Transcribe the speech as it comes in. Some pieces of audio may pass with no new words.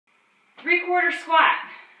3/4 squat.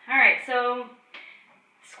 All right, so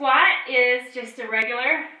squat is just a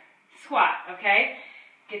regular squat, okay?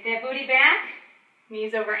 Get that booty back,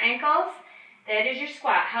 knees over ankles. That is your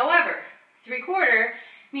squat. However, 3/4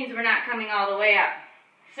 means we're not coming all the way up.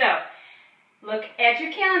 So, look at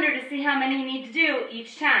your calendar to see how many you need to do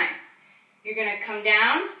each time. You're going to come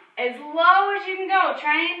down as low as you can go.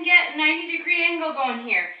 Try and get a 90-degree angle going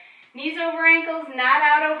here. Knees over ankles, not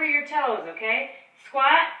out over your toes, okay?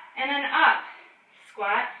 Squat and then up.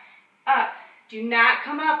 Squat, up. Do not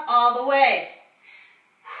come up all the way.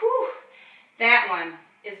 Whew. That one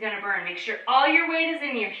is going to burn. Make sure all your weight is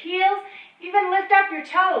in your heels. Even lift up your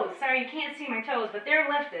toes. Sorry, you can't see my toes, but they're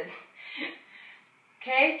lifted.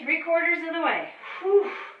 Okay, 3/4 of the way.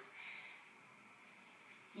 Whew.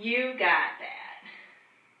 You got that.